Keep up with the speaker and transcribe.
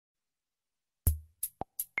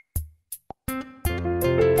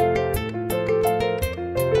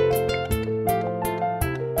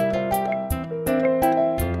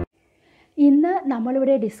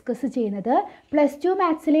നമ്മളിവിടെ ഡിസ്കസ് ചെയ്യുന്നത് +2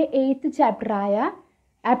 മാത്സിലെ 8th ചാപ്റ്ററായ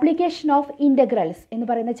application of integrals എന്ന്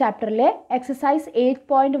പറയുന്ന ചാപ്റ്ററിലെ എക്സസൈസ്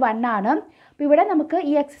 8.1 ആണ്. അപ്പോൾ ഇവിടെ നമുക്ക്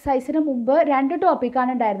ഈ എക്സസൈസിന് മുമ്പ് 2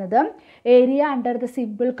 ടോപ്പിക്കാണ് ഉണ്ടായിരുന്നത്. Area under the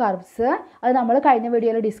simple curves, അത് നമ്മൾ കഴിഞ്ഞ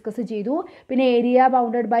വീഡിയോയിൽ ഡിസ്കസ് ചെയ്തു. പിന്നെ area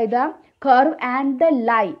bounded by the curve and the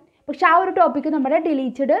line. പക്ഷെ ആ ഒരു ടോപ്പിക്ക് നമ്മുടെ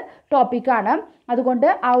ഡിലീറ്റഡ് ടോപ്പിക്കാണ്, അതുകൊണ്ട്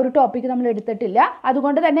ആ ഒരു ടോപ്പിക്ക് നമ്മൾ എടുത്തിട്ടില്ല.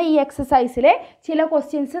 അതുകൊണ്ട് തന്നെ ഈ എക്സസൈസിലെ ചില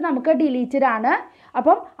ക്വസ്റ്റ്യൻസ് നമുക്ക് ഡിലീറ്റഡ് ആണ്.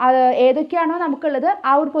 അപ്പം ഏതൊക്കെയാണോ നമുക്കുള്ളത്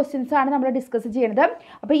ആ ഒരു ക്വസ്റ്റ്യൻസ് ആണ് നമ്മൾ ഡിസ്കസ് ചെയ്യുന്നത്.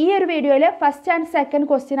 അപ്പോൾ ഈ ഒരു വീഡിയോയിൽ ഫസ്റ്റ് ആൻഡ് സെക്കൻഡ്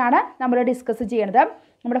ക്വസ്റ്റ്യൻ ആണ് നമ്മൾ ഡിസ്കസ് ചെയ്യുന്നത്.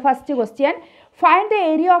 നമ്മുടെ first question, find the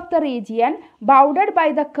area of the region bounded by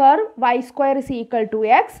the curve y² is equal to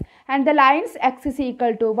x and the lines x is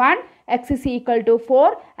equal to 1, x is equal to 4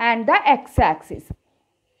 and the x-axis.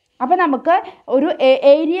 അപ്പോൾ നമുക്ക് ഒരു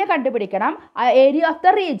area കണ്ടുപിടിക്കണം, area of the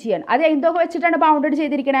region. അത് എന്തൊക്കെ വെച്ചിട്ടാണ് bounded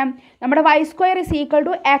ചെയ്തിരിക്കണം? നമ്മുടെ y² is equal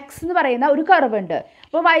to x എന്ന് പറയുന്ന ഒരു കർവ് ഉണ്ട്.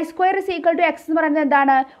 അപ്പോൾ y² is equal to x എന്ന് പറയുന്നത്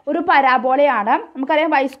എന്താണ്? ഒരു പരാബോളയാണ്.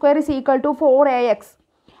 നമുക്കറിയാം y² is equal to 4ax.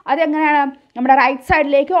 അതെങ്ങനെയാണ്? നമ്മുടെ റൈറ്റ്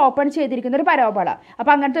സൈഡിലേക്ക് ഓപ്പൺ ചെയ്തിരിക്കുന്ന ഒരു പരാബോള.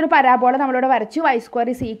 അപ്പോൾ അങ്ങനത്തെ ഒരു പരാബോള നമ്മളിവിടെ വരച്ചു. y²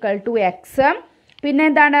 is equal to x. പിന്നെ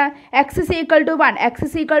എന്താണ്? x is equal to 1. x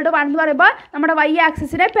is equal to 1 എന്ന് പറയുമ്പോൾ നമ്മുടെ y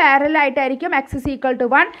ആക്സിസിനെ പാരലൽ ആയിട്ടായിരിക്കും x is equal to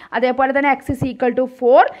 1. അതേപോലെ തന്നെ x is equal to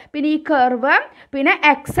 4. പിന്നെ ഈ കർവ്, പിന്നെ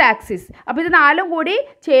x ആക്സിസ്. അപ്പോൾ ഇത് നാലും കൂടി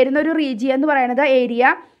ചേരുന്ന ഒരു റീജിയൻ എന്ന് പറയുന്നത് ഏരിയ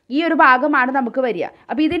ഈ ഒരു ഭാഗമാണ് നമുക്ക് വരിക.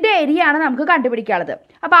 അപ്പോൾ ഇതിൻ്റെ ഏരിയ ആണ് നമുക്ക് കണ്ടുപിടിക്കാനുള്ളത്.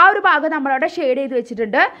 അപ്പോൾ ആ ഒരു ഭാഗം നമ്മളവിടെ ഷെയ്ഡ് ചെയ്ത്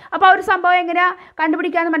വെച്ചിട്ടുണ്ട്. അപ്പോൾ ആ ഒരു സംഭവം എങ്ങനെയാണ്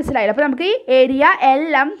കണ്ടുപിടിക്കാമെന്ന് മനസ്സിലായില്ല. അപ്പോൾ നമുക്ക് ഈ ഏരിയ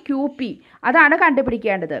LMQP അതാണ്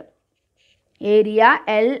കണ്ടുപിടിക്കേണ്ടത്. Area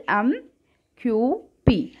LMQP.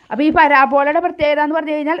 അപ്പോൾ ഈ പരാബോളയുടെ പ്രത്യേകത എന്ന്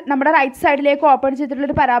പറഞ്ഞു കഴിഞ്ഞാൽ നമ്മുടെ റൈറ്റ് സൈഡിലേക്ക് ഓപ്പൺ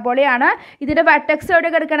ചെയ്തിട്ടുള്ളൊരു പരാബോളയാണ്. ഇതിൻ്റെ വെർട്ടെക്സ് എവിടെ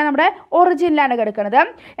കിടക്കണം? നമ്മുടെ ഒറിജിനിലാണ് കിടക്കുന്നത്.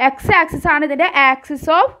 എക്സ് ആക്സിസ് ആണ് ഇതിൻ്റെ ആക്സിസ്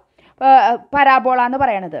ഓഫ് പരാബോള എന്ന്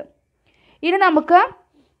പറയുന്നത്. ഇനി നമുക്ക്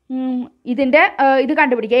ഇതിൻ്റെ ഇത്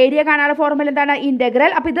കണ്ടുപിടിക്കുക. ഏരിയ കാണാനുള്ള ഫോർമുല എന്താണ്?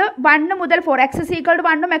 ഇൻ്റഗ്രൽ. അപ്പോൾ ഇത് 1 മുതൽ 4, x is equal to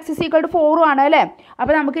 1 ഉം x is equal to 4 ആണ് അല്ലേ?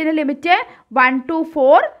 അപ്പോൾ നമുക്ക് ഇതിൻ്റെ limit 1 to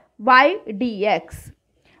 4 y dx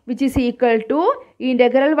which is equal to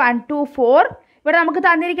integral 1 to 4. ഇവിടെ നമുക്ക്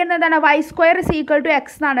തന്നിരിക്കുന്നത് എന്താണ്? y² is equal to x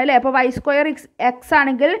എന്നാണ് അല്ലേ? അപ്പോൾ y² x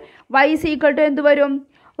ആണെങ്കിൽ y is equal to എന്ത് വരും?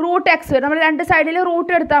 √x വരും. നമ്മൾ രണ്ട് സൈഡിൽ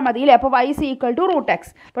റൂട്ട് എടുത്താൽ മതി അല്ലേ? അപ്പോൾ y is equal to √x.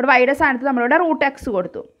 അപ്പോൾ yയുടെ സ്ഥാനത്ത് നമ്മളിവിടെ √x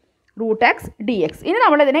കൊടുത്തു. √x dx. ഇനി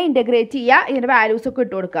നമ്മളിതിനെ ഇൻ്റഗ്രേറ്റ് ചെയ്യുക, ഇതിൻ്റെ വാല്യൂസ് ഒക്കെ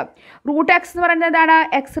ഇട്ട് കൊടുക്കുക. √x എന്ന് പറയുന്നത് എന്താണ്?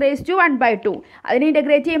 x⁻². അതിനെ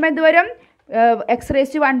ഇൻ്റഗ്രേറ്റ് ചെയ്യുമ്പോൾ എന്ത് വരും? x⁻²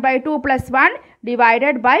 + 1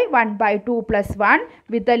 divided by 1/2 + 1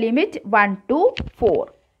 with the limit 1 to 4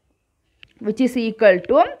 which is equal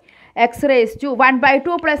to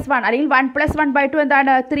x⁻1/2 + 1 അല്ലെങ്കിൽ 1 + 1/2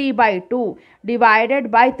 എന്താണ്? 3/2 divided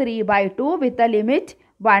by 3/2 with the limit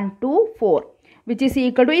 1 to 4 which is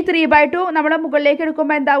equal to ഈ 3/2 നമ്മൾ മുകളിലേക്ക്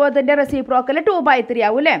എടുക്കുമ്പോൾ എന്താവും? അതിൻ്റെ റെസിപ്രോക്കൽ 2/3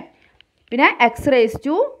 ആവും അല്ലേ? പിന്നെ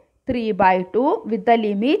x⁻3/2 with the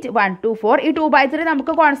limit 1 to 4. ഈ 2/3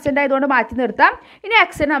 നമുക്ക് കോൺസ്റ്റൻ്റ് ആയതുകൊണ്ട് മാറ്റി നിർത്താം. ഇനി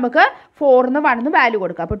എക്സിന് നമുക്ക് 4 ന്ന് 1 ന്ന് വാല്യൂ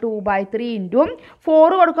കൊടുക്കാം. അപ്പോൾ 2/3 ഇൻറ്റും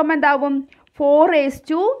 4 കൊടുക്കുമ്പോൾ എന്താവും?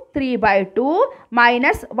 4⁻3/2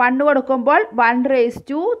 മൈനസ് 1 കൊടുക്കുമ്പോൾ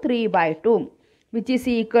 1⁻3/2 which is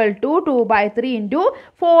equal to 2/3 into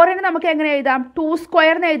 4ന് നമുക്ക് എങ്ങനെ എഴുതാം?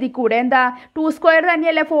 2² എന്ന് എഴുതിക്കൂടെ? എന്താ 2²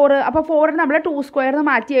 തന്നെയല്ലേ 4? അപ്പോൾ 4ന് നമ്മൾ 2² എന്ന്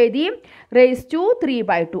മാറ്റി എഴുതി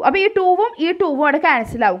 ⁻3/2. അപ്പോൾ ഈ 2ഉം ഈ 2ഉം അവിടെ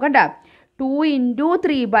ക്യാൻസൽ ആവും. കണ്ടോ? 2 ഇൻറ്റു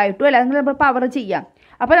 3/2 അല്ല, നമ്മൾ പവർ ചെയ്യാം.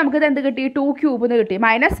 അപ്പോൾ നമുക്കിത് എന്ത് കിട്ടി? 2³ എന്ന് കിട്ടി.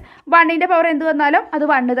 മൈനസ് 1ൻ്റെ പവർ എന്ത് വന്നാലും അത്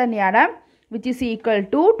 1 തന്നെയാണ്. Which is equal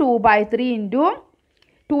to 2/3 into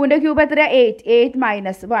 2ൻ്റെ cube എത്രയാണ്? 8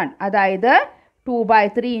 മൈനസ് 1, അതായത്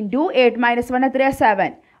 2/3 ഇൻറ്റു 8 മൈനസ് 1 എത്രയാണ്?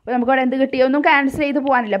 7. അപ്പോൾ നമുക്കവിടെ എന്ത് കിട്ടി? ഒന്നും ക്യാൻസൽ ചെയ്ത്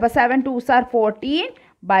പോകാനില്ല. അപ്പോൾ 7 2s are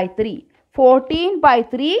 14/3.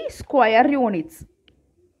 14/3 square units.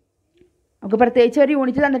 നമുക്ക് പ്രത്യേകിച്ച് ഒരു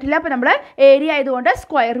യൂണിറ്റ് തന്നിട്ടില്ല. അപ്പോൾ നമ്മൾ ഏരിയ ആയതുകൊണ്ട്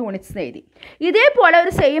സ്ക്വയർ യൂണിറ്റ്സ് എഴുതി. ഇതേപോലെ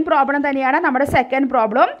ഒരു സെയിം പ്രോബ്ലം തന്നെയാണ് നമ്മുടെ second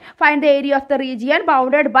problem. Find the area of the region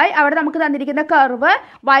bounded by, അവിടെ നമുക്ക് തന്നിരിക്കുന്ന curve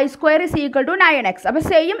y² is equal to 9x. അപ്പോൾ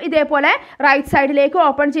സെയിം ഇതേപോലെ റൈറ്റ് സൈഡിലേക്ക്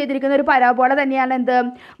ഓപ്പൺ ചെയ്തിരിക്കുന്ന ഒരു പരാബോള തന്നെയാണ് എന്ത്?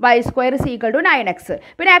 y² is equal to 9x.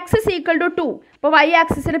 പിന്നെ x is equal to 2. അപ്പോൾ y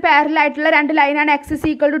ആക്സിസിന് പാരലായിട്ടുള്ള രണ്ട് ലൈനാണ് x is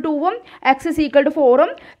equal to 2ഉം x is equal to 4ഉം.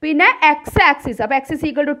 പിന്നെ x ആക്സിസ്, അപ്പോൾ x is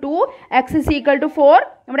equal to 2, x is equal to 4,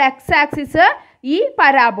 നമ്മുടെ x ആക്സിസ് ഈ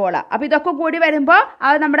പരാബോള. അപ്പോൾ ഇതൊക്കെ കൂടി വരുമ്പോൾ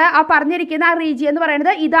നമ്മുടെ ആ പറഞ്ഞിരിക്കുന്ന ആ റീജിയൻ എന്ന്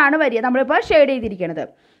പറയുന്നത് ഇതാണ് വരിക. നമ്മളിപ്പോൾ ഷെയ്ഡ് ചെയ്തിരിക്കുന്നത്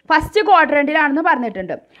ഫസ്റ്റ് ക്വാഡ്രൻറ്റിലാണെന്ന്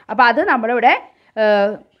പറഞ്ഞിട്ടുണ്ട്. അപ്പോൾ അത് നമ്മളിവിടെ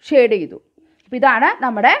ഷെയ്ഡ് ചെയ്തു. അപ്പോൾ ഇതാണ്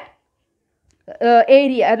നമ്മുടെ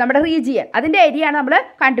ഏരിയ, നമ്മുടെ റീജിയൻ. അതിൻ്റെ ഏരിയയാണ് നമ്മൾ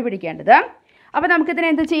കണ്ടുപിടിക്കേണ്ടത്. അപ്പോൾ നമുക്കിതിനെ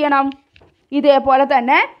എന്ത് ചെയ്യണം? ഇതേപോലെ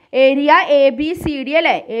തന്നെ ഏരിയ ABCD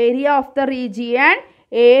അല്ലേ? Area of the region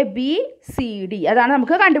ABCD അതാണ്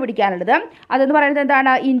നമുക്ക് കണ്ടുപിടിക്കാനുള്ളത്. അതെന്ന് പറയുന്നത്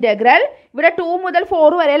എന്താണ്? ഇൻ്റഗ്രൽ. ഇവിടെ 2 മുതൽ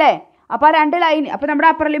 4 വരെ അല്ലേ? അപ്പോൾ ആ രണ്ട് ലൈൻ അപ്പോൾ നമ്മുടെ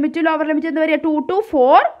അപ്പർ ലിമിറ്റും ലോവർ ലിമിറ്റ് എന്ത് വരിക 2 to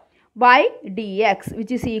 4 by dx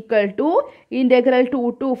which is equal to integral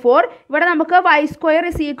 2 to 4. ഇവിടെ നമുക്ക് y square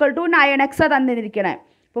is equal to 9x തന്നിരിക്കണേ.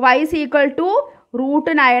 അപ്പോൾ y is equal to root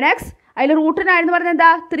 9x. അതിൽ റൂട്ട് 9 എന്ന് പറഞ്ഞാൽ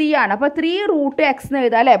എന്താ 3 ആണ്. അപ്പോൾ 3 റൂട്ട് എക്സ് എന്ന്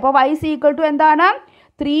എഴുതാം അല്ലേ. അപ്പോൾ y is equal to എന്താണ്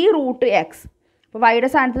 3 റൂട്ട് എക്സ്. അപ്പോൾ വൈയുടെ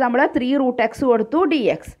സ്ഥാനത്ത് നമ്മൾ 3 റൂട്ട് എക്സ് കൊടുത്തു ഡി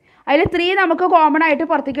എക്സ്. അതിൽ 3 നമുക്ക് കോമൺ ആയിട്ട്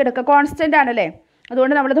പുറത്തേക്ക് എടുക്കാം, കോൺസ്റ്റൻ്റ് ആണല്ലേ,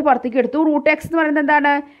 അതുകൊണ്ട് നമ്മളത് പുറത്തേക്ക് എടുത്തു. റൂട്ട് എക്സ് എന്ന് പറയുന്നത്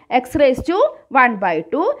എന്താണ് എക്സ് റേസ് ടു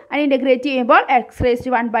 1/2. അതിന് ഇൻ്റഗ്രേറ്റ് ചെയ്യുമ്പോൾ X raise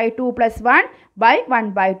to 1/2 +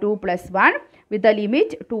 1/1/2 + 1 with the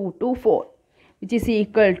limit 2 to 4 which is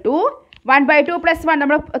equal to 1/2 + 1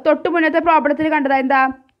 നമ്മൾ തൊട്ട് മുന്നത്തെ പ്രോബ്ലത്തിൽ കണ്ടത് എന്താ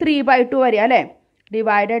 3/2 വരിക അല്ലേ,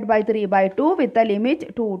 divided by 3/2 with the limit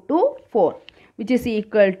 2 to 4 which is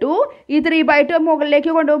equal to ഈ 3/2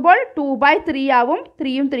 മുകളിലേക്ക് കൊണ്ടുപോകുമ്പോൾ 2/3 ആവും,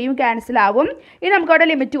 3യും 3യും ക്യാൻസൽ ആവും. ഇനി നമുക്കവിടെ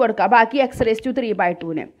ലിമിറ്റ് കൊടുക്കാം, ബാക്കി X raise to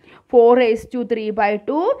 3/2ന് 4 raise to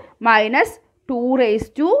 3/2 minus 2 raise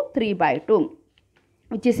to 3/2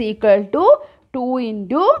 which is equal to 2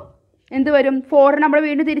 into എന്ത് വരും 4 നമ്മൾ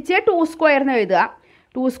വീണ്ടും തിരിച്ച് 2 സ്ക്വയറിന് എഴുതുക.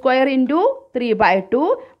 2 square into 3/2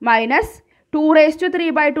 minus 2 raise to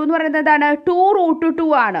 3/2 എന്ന് പറയുന്നത് എന്താണ് 2 റൂട്ട് 2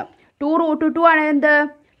 ആണ്. 2 റൂട്ട് 2 ആണ് എന്ത്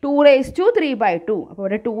 2 റേസ് ടു 3/2. അപ്പോൾ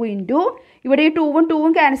ഇവിടെ 2 ഇൻറ്റു ഇവിടെ ഈ 2ഉം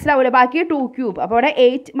 2ഉം ക്യാൻസൽ ആവില്ല, ബാക്കി 2 ക്യൂബ്. അപ്പോൾ ഇവിടെ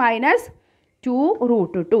 8 മൈനസ് 2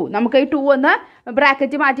 റൂട്ട് 2. നമുക്ക് ഈ 2 ഒന്ന്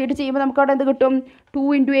ബ്രാക്കറ്റ് മാറ്റിയിട്ട് ചെയ്യുമ്പോൾ നമുക്ക് അവിടെ എന്ത് കിട്ടും 2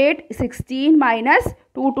 into 8 16 minus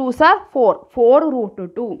 2 2s are 4 root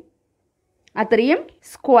 2. അത്രയും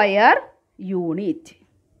സ്ക്വയർ യൂണിറ്റ്.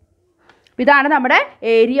 ഇതാണ് നമ്മുടെ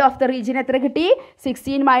ഏരിയ ഓഫ് ദ റീജിയൻ. എത്ര കിട്ടി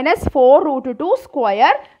 16 മൈനസ് 4 റൂട്ട് 2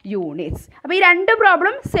 സ്ക്വയർ യൂണിറ്റ്സ്. അപ്പോൾ ഈ രണ്ട്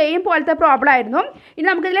പ്രോബ്ലം സെയിം പോലത്തെ പ്രോബ്ലം ആയിരുന്നു. ഇനി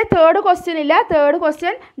നമുക്കിതിൽ തേർഡ് ക്വസ്റ്റ്യൻ ഇല്ല, തേർഡ്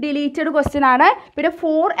ക്വസ്റ്റ്യൻ ഡിലീറ്റഡ് ക്വസ്റ്റ്യൻ ആണ്. പിന്നെ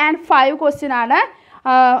 4 and 5 ക്വസ്റ്റ്യൻ ആണ്.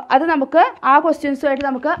 അത് നമുക്ക് ആ ക്വസ്റ്റ്യൻസുമായിട്ട്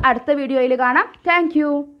നമുക്ക് അടുത്ത വീഡിയോയിൽ കാണാം. താങ്ക്